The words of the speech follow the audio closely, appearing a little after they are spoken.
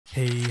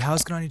Hey,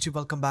 how's it going on YouTube?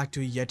 Welcome back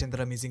to yet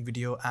another amazing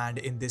video, and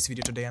in this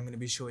video today I'm going to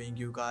be showing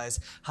you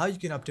guys how you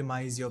can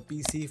optimize your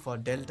PC for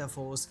Delta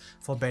Force,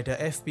 for better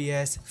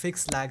FPS,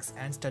 fix lags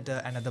and stutter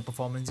and other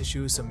performance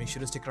issues. So make sure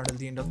to stick around till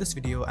the end of this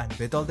video, and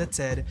with all that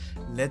said,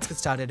 let's get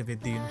started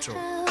with the intro.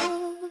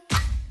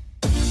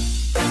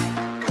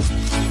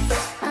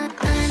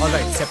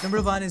 Alright, step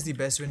number 1 is the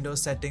best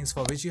Windows settings,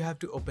 for which you have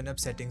to open up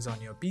settings on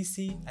your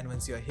PC, and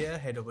once you're here,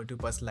 head over to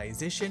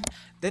personalization,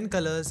 then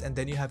colors, and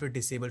then you have to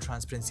disable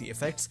transparency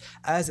effects,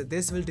 as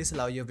this will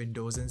disallow your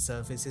windows and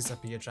surfaces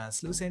appear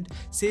translucent,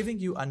 saving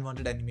you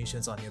unwanted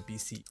animations on your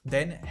PC.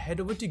 Then head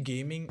over to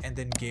gaming and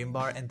then game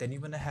bar, and then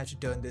you're gonna have to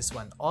turn this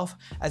one off,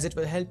 as it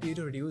will help you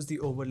to reduce the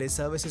overlay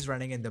services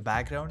running in the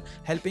background,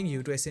 helping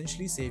you to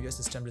essentially save your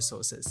system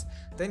resources.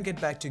 Then get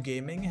back to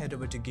gaming, head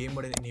over to game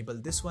mode and enable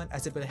this one,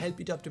 as it will help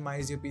you to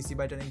optimize your PC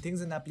by turning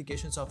things and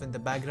applications off in the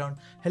background,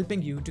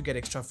 helping you to get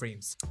extra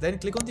frames. Then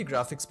click on the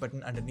graphics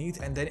button underneath,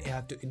 and then you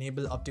have to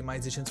enable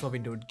optimizations for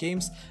windowed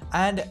games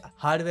and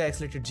hardware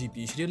accelerated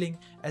GPU scheduling,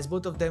 as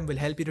both of them will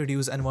help you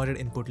reduce unwanted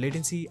input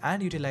latency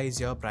and utilize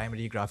your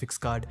primary graphics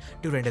card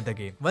to render the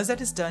game. Once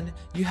that is done,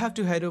 you have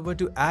to head over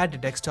to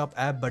add desktop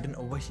app button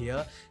over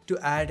here to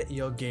add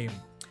your game.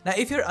 Now,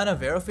 if you're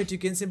unaware of it, you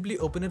can simply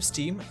open up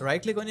Steam,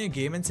 right click on your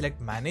game and select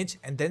manage,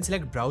 and then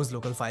select browse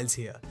local files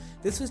here.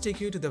 This will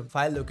take you to the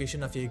file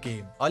location of your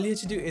game. All you have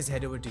to do is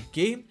head over to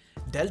game,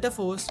 Delta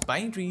Force,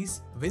 Pine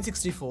Trees,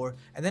 Win64,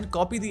 and then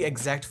copy the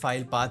exact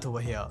file path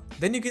over here.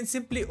 Then you can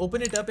simply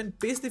open it up and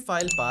paste the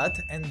file path,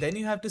 and then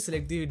you have to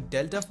select the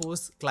Delta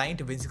Force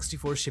client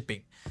Win64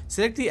 shipping.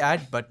 Select the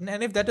add button,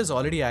 and if that is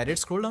already added,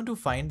 scroll down to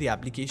find the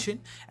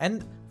application,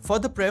 and for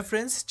the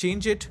preference,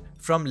 change it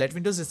from let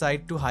Windows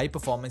decide to high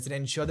performance and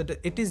ensure that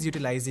it is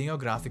utilizing your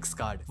graphics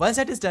card. Once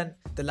that is done,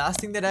 the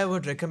last thing that I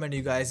would recommend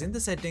you guys in the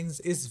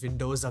settings is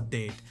Windows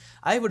Update.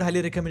 I would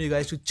highly recommend you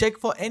guys to check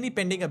for any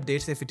pending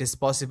updates if it is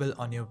possible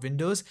on your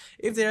Windows.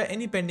 If there are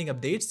any pending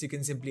updates, you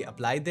can simply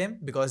apply them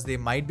because they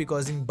might be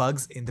causing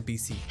bugs in the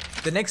PC.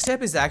 The next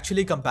step is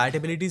actually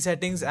compatibility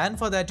settings, and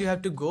for that you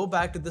have to go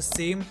back to the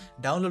same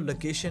download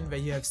location where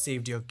you have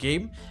saved your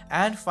game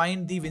and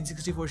find the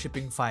Win64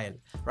 shipping file.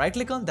 Right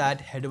click on that,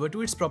 head over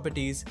to its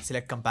properties,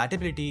 select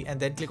compatibility, and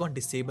then click on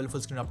disable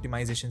full screen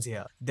optimizations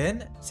here.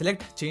 Then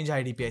select change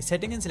IDPI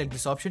setting and select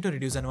this option to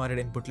reduce unwanted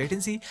input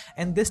latency,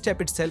 and this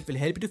step itself will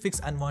help you to fix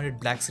unwanted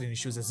black screen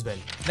issues as well.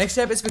 Next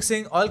step is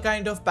fixing all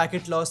kind of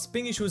packet loss,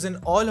 ping issues, and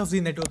all of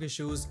the network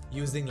issues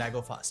using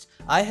LagoFast.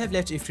 I have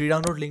left a free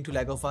download link to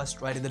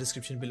LagoFast right in the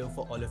description below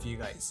for all of you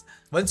guys.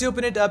 Once you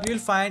open it up, you'll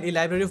find a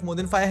library of more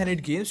than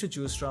 500 games to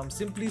choose from.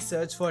 Simply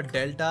search for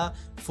Delta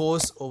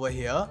Force over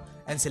here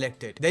and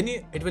select it. Then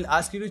it will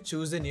ask you to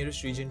choose the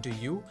nearest region to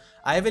you.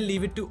 I will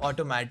leave it to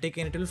automatic,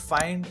 and it will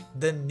find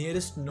the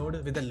nearest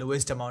node with the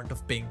lowest amount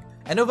of ping.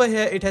 And over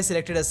here it has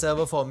selected a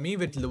server for me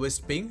with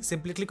lowest ping.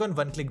 Simply click on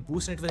one click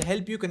boost, and it will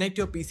help you connect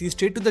your PC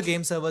straight to the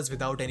game servers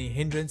without any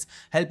hindrance,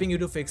 helping you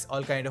to fix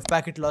all kind of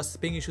packet loss,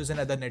 ping issues, and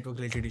other network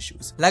related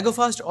issues.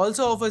 LagoFast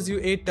also offers you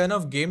a ton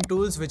of game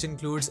tools, which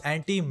includes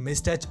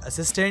anti-mistouch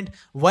assistant,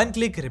 one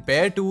click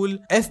repair tool,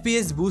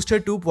 FPS booster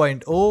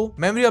 2.0,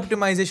 memory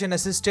optimization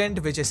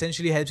assistant, which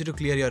essentially helps you to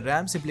clear your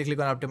RAM. Simply click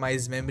on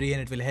optimize memory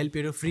and it will help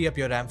you to free up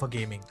your RAM for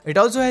gaming. It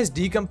also has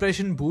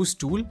decompression boost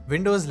tool,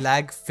 Windows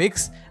lag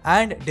fix,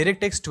 and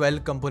DirectX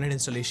 12 component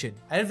installation.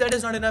 And if that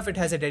is not enough, it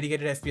has a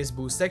dedicated FPS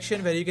boost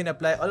section where you can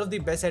apply all of the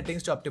best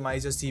settings to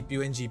optimize your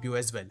CPU and GPU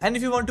as well. And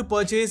if you want to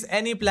purchase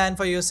any plan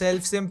for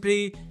yourself,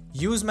 simply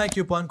use my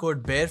coupon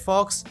code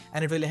BareFox,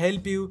 and it will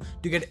help you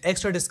to get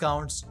extra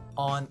discounts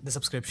on the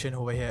subscription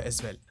over here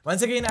as well.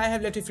 Once again, I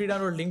have left a free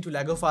download link to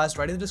LagoFast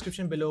right in the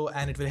description below,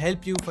 and it will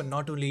help you for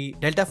not only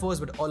Delta Force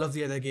but all of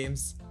the other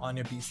games on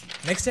your PC.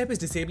 Next step is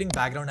disabling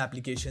background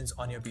applications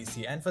on your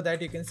PC, and for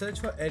that you can search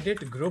for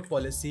edit group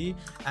policy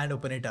and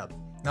open it up.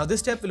 Now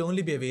this step will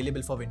only be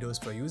available for Windows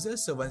Pro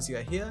users, so once you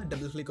are here,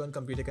 double click on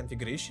computer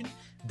configuration,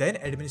 then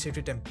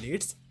administrative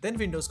templates, then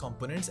Windows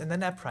components, and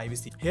then app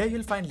privacy. Here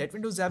you'll find let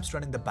Windows apps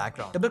run in the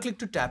background. Double click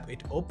to tap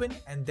it open,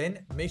 and then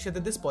make sure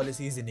that this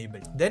policy is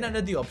enabled. Then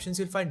under the options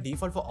you'll find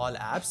default for all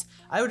apps.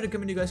 I would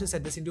recommend you guys to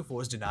set this into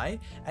force deny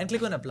and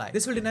click on apply.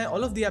 This will deny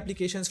all of the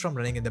applications from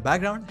running in the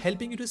background,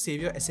 helping you to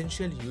save your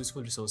essential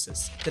useful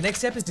resources. The next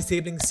step is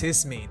disabling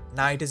Sysmain.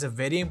 Now it is a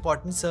very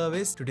important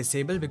service to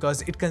disable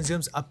because it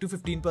consumes up to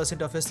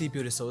 15% of your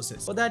CPU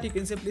resources. For that you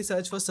can simply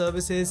search for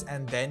services,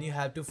 and then you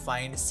have to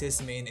find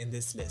Sysmain in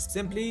this list.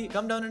 Simply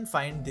come down and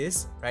find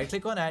this, right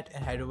click on it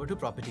and head over to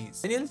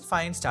properties. Then you'll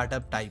find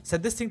startup type.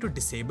 Set this thing to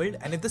disabled,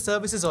 and if the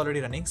service is already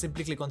running,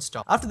 simply click on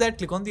stop. After that,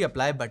 click on the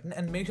apply button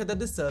and make sure that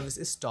this service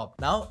is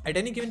stopped. Now at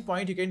any given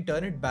point you can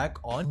turn it back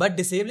on, but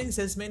disabling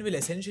Sysmain will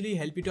essentially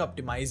help you to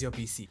optimize your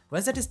PC.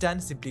 Once that is done,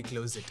 simply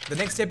close it. The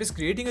next step is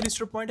creating a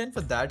restore point, and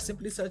for that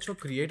simply search for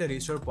create a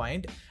restore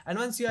point, and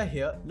once you are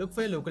here, look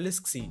for your local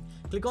disk C.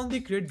 Click on the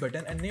create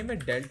button and name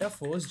it Delta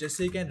Force just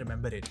so you can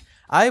remember it.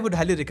 I would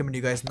highly recommend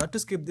you guys not to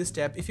skip this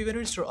step if you want to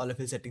restore all of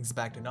your settings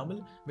back to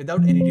normal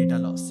without any data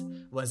loss.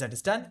 Once that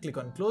is done, click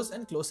on close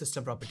and close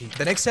system property.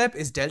 The next step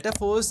is Delta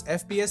Force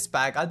FPS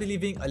pack. I'll be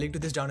leaving a link to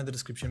this down in the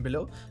description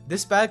below.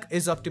 This pack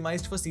is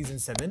optimized for season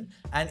 7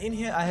 and in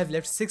here I have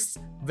left 6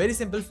 very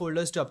simple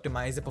folders to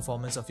optimize the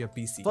performance of your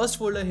PC. First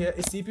folder here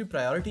is CPU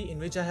priority, in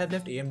which I have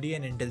left AMD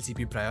and Intel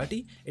CPU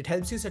priority. It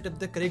helps you set up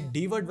the correct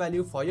DWORD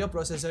value for your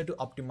processor to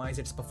optimize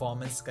its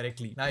performance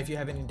correctly. Now if you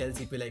have an Intel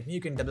CPU like me,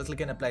 you can double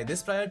click and apply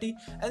this priority,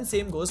 and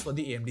same goes for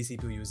the AMD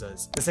CPU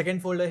users. The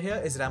second folder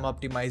here is RAM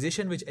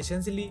optimization, which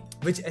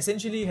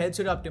essentially helps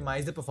you to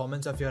optimize the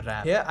performance of your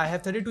RAM. Here I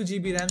have 32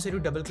 GB RAM, so you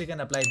double click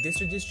and apply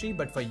this registry,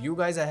 but for you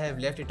guys I have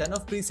left a ton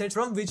of presets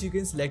from which you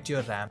can select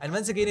your RAM. And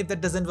once again, if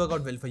that doesn't work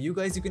out well for you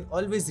guys, you can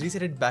always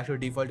reset it back to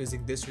default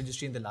using this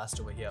registry in the last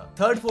over here.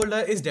 Third folder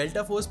is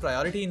Delta Force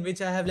priority, in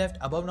which I have left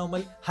above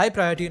normal, high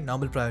priority and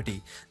normal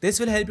priority. This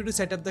will help you to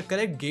set up the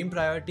correct game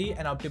priority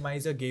and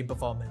optimize your game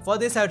performance. For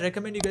this, I would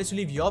recommend you guys to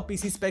leave your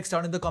PC specs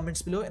down in the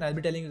comments below, and I'll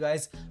be telling you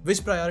guys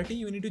which priority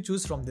you need to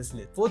choose from this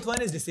list. Fourth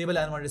one is disable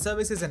unwanted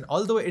services, and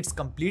although it's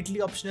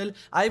completely optional,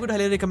 I would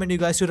highly recommend you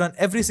guys to run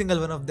every single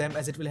one of them,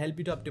 as it will help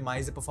you to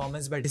optimize the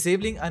performance by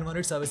disabling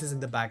unwanted services in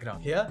the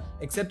background. Here,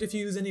 except if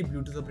you use any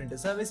Bluetooth or printer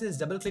services,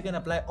 double click and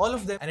apply all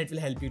of them and it will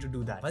help you to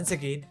do that. Once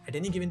again, at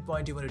any given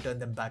point you want to turn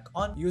them back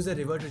on, use the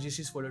revert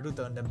registries folder to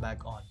turn them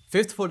back on.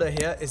 Fifth folder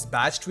here is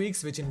batch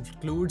tweaks, which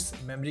includes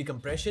memory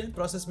compression,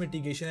 process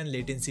mitigation and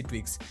latency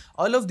tweaks.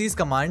 All of these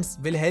commands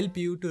will help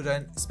you to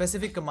run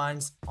specific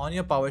commands on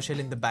your PowerShell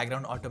in the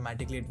background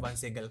automatically at one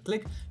single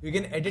click. You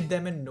can edit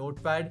them in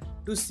Notepad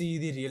to see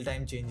the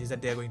real-time changes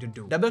that they are going to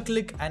do. Double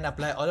click and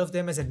apply all of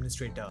them as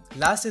administrator.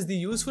 Last is the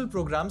useful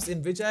programs,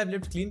 in which I have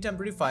left clean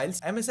temporary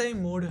files, MSI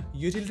mode,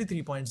 utility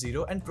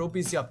 3.0 and Pro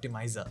PC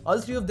optimizer. All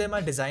three of them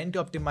are designed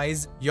to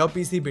optimize your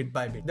PC bit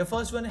by bit. The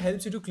first one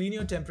helps you to clean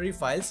your temporary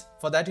files.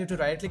 For that you have to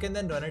right click and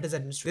then run it as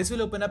administrator. This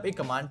will open up a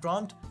command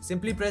prompt.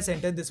 Simply press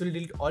enter. This will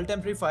delete all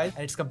temporary files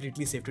and it's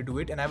completely safe to do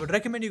it, and I would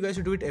recommend you guys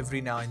to do it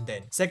every now and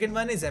then. Second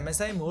one is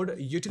MSI mode,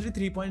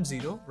 utility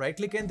 3.0. Right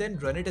click and then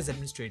run it as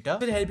administrator.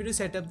 It will help you to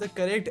set up the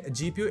correct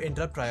GPU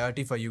interrupt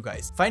priority for you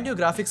guys. Find your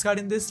graphics card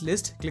in this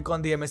list, click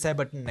on the MSI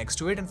button next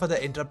to it, and for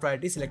the interrupt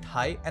priority select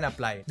high and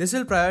apply. This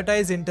will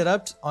prioritize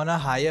interrupts on a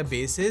higher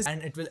basis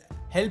and it will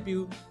help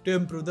you to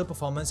improve the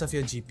performance of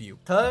your GPU.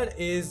 Third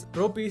is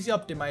Pro PC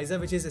Optimizer,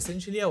 which is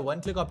essentially a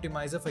one-click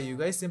optimizer for you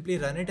guys. Simply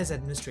run it as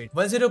administrator.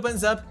 Once it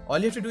opens up, all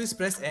you have to do is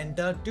press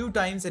enter 2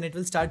 times and it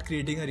will start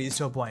creating a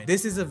restore point.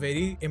 This is a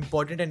very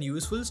important and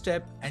useful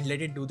step, and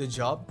let it do the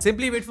job.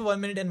 Simply wait for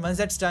 1 minute, and once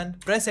that's done,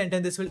 press enter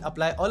and this will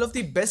apply all of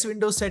the best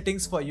Windows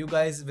settings for you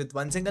guys with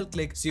one single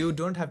click, so you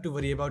don't have to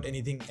worry about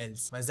anything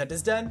else. Once that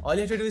is done, all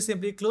you have to do is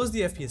simply close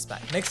the FPS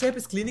pack. Next step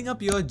is cleaning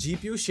up your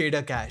GPU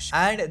shader cache,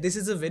 and this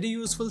is a very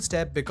useful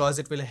step because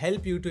it will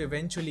help you to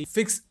eventually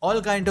fix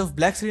all kind of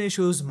black screen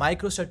issues,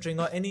 micro-stuttering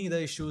or any other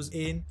issues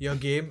in your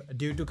game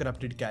due to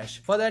corrupted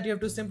cache. For that, you have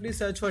to simply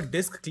search for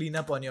disk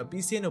cleanup on your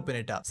PC and open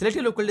it up. Select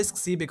your local disk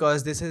C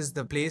because this is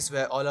the place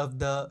where all of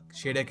the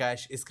shader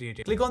cache is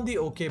created. Click on the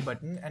OK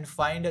button and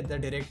find the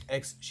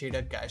DirectX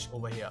shader cache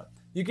over here.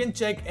 You can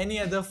check any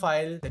other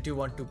file that you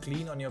want to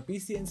clean on your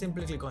PC and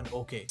simply click on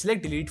OK.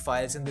 Select delete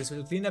files and this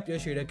will clean up your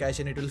shader cache,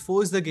 and it will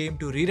force the game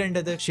to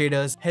re-render the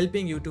shaders,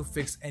 helping you to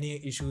fix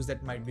any issues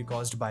that might be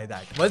caused by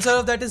that. Once all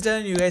of that is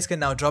done, you guys can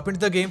now drop into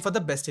the game for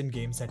the best in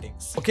game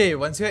settings. Okay,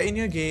 once you're in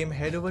your game,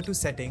 head over to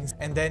settings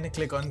and then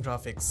click on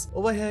graphics.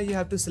 Over here, you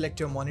have to select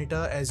your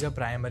monitor as your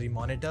primary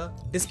monitor.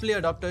 Display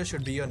adapter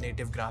should be your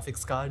native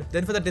graphics card.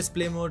 Then for the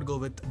display mode, go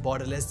with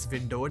borderless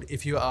windowed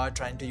if you are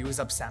trying to use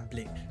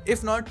upsampling.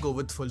 If not, go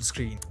with full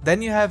screen.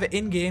 Then you have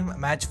in-game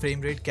match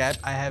frame rate cap.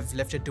 I have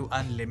left it to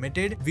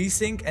unlimited.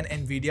 VSync and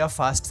NVIDIA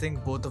fast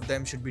sync, both of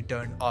them should be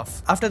turned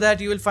off. After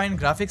that, you will find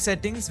graphics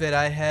settings, where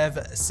I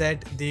have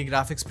set the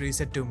graphics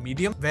preset to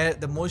medium, where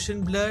the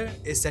motion blur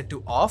is set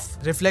to off.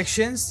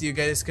 Reflections, you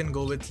guys can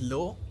go with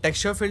low.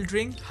 Texture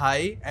filtering,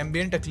 high.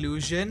 Ambient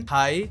occlusion,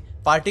 high.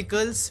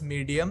 Particles,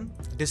 medium.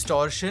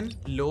 Distortion,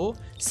 low.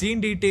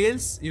 Scene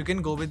details, you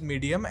can go with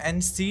medium,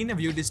 and scene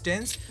view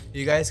distance,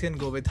 you guys can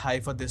go with high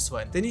for this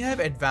one. Then you have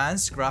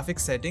advanced graphics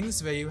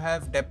settings, where you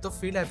have depth of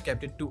field, I've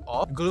kept it to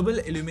off. Global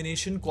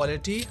illumination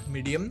quality,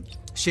 medium.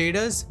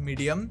 Shaders,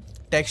 medium.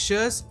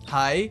 Textures,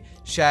 high.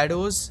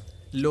 Shadows,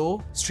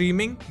 low.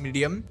 Streaming,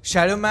 medium.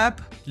 Shadow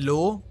map,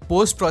 low.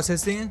 Post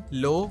processing,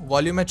 low.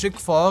 Volumetric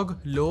fog,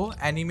 low.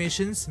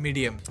 Animations,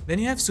 medium. Then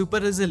you have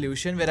super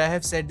resolution, where I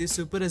have set the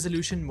super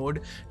resolution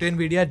mode to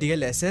NVIDIA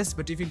DLSS,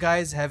 but if you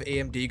guys have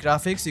AMD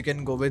graphics, you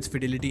can go with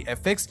Fidelity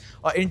FX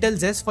or Intel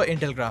ZES for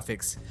Intel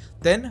graphics.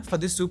 Then for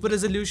this super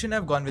resolution,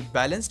 I've gone with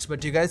balanced,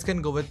 but you guys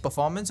can go with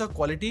performance or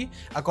quality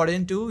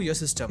according to your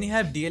system. When you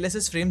have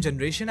DLSS frame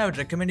generation, I would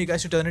recommend you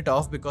guys to turn it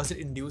off because it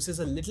induces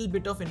a little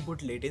bit of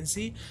input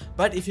latency.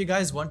 But if you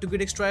guys want to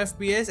get extra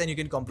FPS and you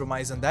can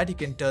compromise on that, you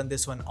can turn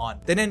this one on.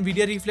 Then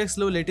NVIDIA Reflex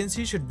low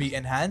latency should be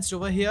enhanced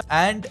over here,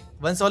 and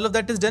once all of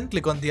that is done,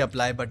 click on the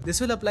apply button.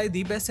 This will apply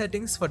the best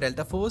settings for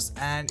Delta Force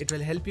and it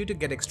will help you to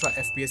get extra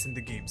FPS in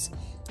the games.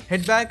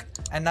 Head back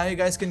and now you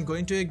guys can go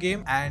into your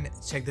game and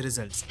check the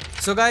results.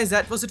 So guys,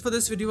 that was it for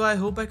this video. I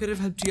hope I could have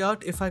helped you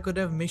out. If I could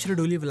have, make sure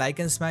to leave a like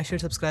and smash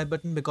that subscribe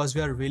button because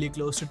we are really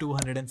close to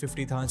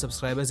 250,000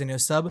 subscribers and your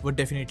sub would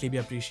definitely be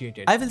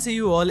appreciated. I will see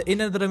you all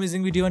in another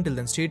amazing video. Until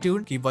then, stay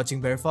tuned, keep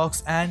watching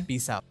BareFox and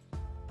peace out.